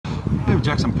with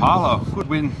Jaxson Paulo. Good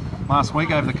win last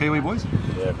week over the Kiwi boys.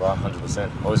 Yeah, bro,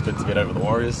 100%. Always good to get over the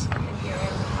Warriors.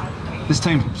 This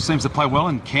team seems to play well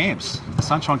in camps. The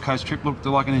Sunshine Coast trip looked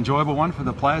like an enjoyable one for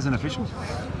the players and officials.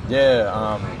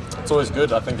 Yeah, it's always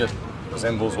good. I think it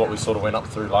resembles what we sort of went up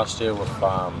through last year with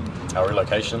our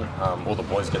relocation. All the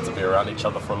boys get to be around each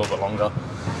other for a little bit longer.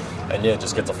 And yeah,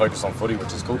 just get to focus on footy,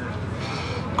 which is cool.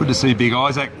 Good to see Big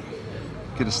Isaac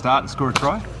get a start and score a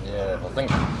try. Yeah, I think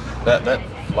that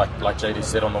like JD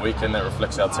said on the weekend, that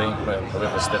reflects our team.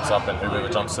 Whoever steps up and whoever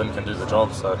jumps in can do the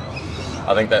job. So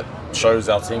I think that shows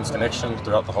our team's connection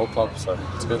throughout the whole club. So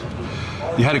it's good.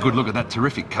 You had a good look at that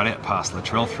terrific cutout pass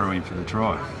Latrell threw in for the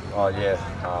try. Oh yeah,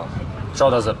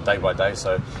 Trell does it day by day,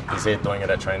 so he's here doing it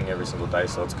at training every single day.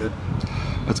 So it's good.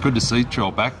 It's good to see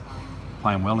Trell back,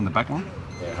 playing well in the back line.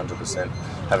 Yeah, 100%.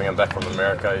 Having him back from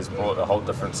America, he's brought a whole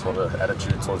different sort of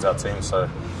attitude towards our team. So,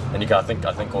 and I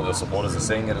think all the supporters are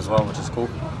seeing it as well, which is cool.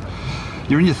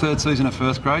 You're in your third season of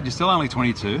first grade. You're still only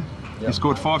 22. Yep. You've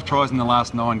scored 5 tries in the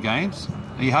last 9 games.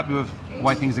 Are you happy with the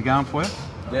way things are going for you?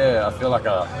 Yeah, I feel like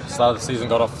start of the season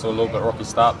got off to a little bit rocky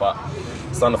start, but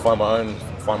starting to find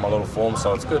my little form.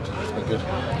 So it's good. It's been good.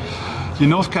 Your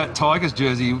Northcote Tigers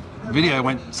jersey video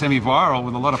went semi-viral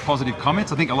with a lot of positive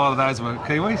comments. I think a lot of those were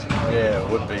Kiwis. Yeah,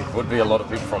 it would be a lot of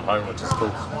people from home, which is cool.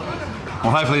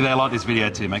 Well, hopefully they like this video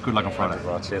too, mate. Good luck on Friday.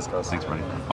 Right, cheers, guys. Thanks, buddy.